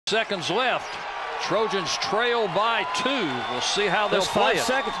seconds left. Trojans trail by 2. We'll see how they'll play it. 5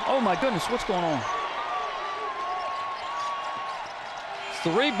 seconds. Oh my goodness, what's going on?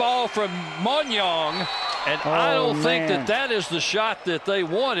 3 ball from Monyong, and I don't think that is the shot that they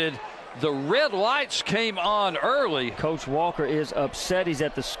wanted. The red lights came on early. Coach Walker is upset. He's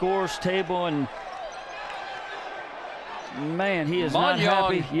at the scores table, and man, he is not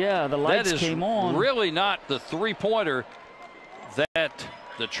happy. Yeah, the lights came on. Really not the three-pointer that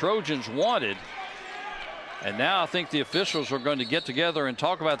the Trojans wanted. And now I think the officials are going to get together and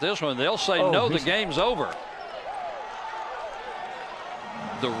talk about this one. They'll say, no, the game's over.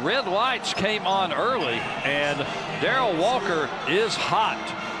 The red lights came on early, and Darrell Walker is hot.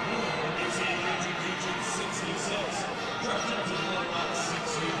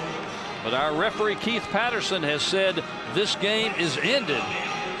 But our referee, Keith Patterson, has said this game is ended.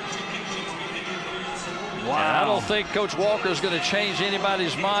 Wow. And I don't think Coach Walker is going to change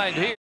anybody's mind here.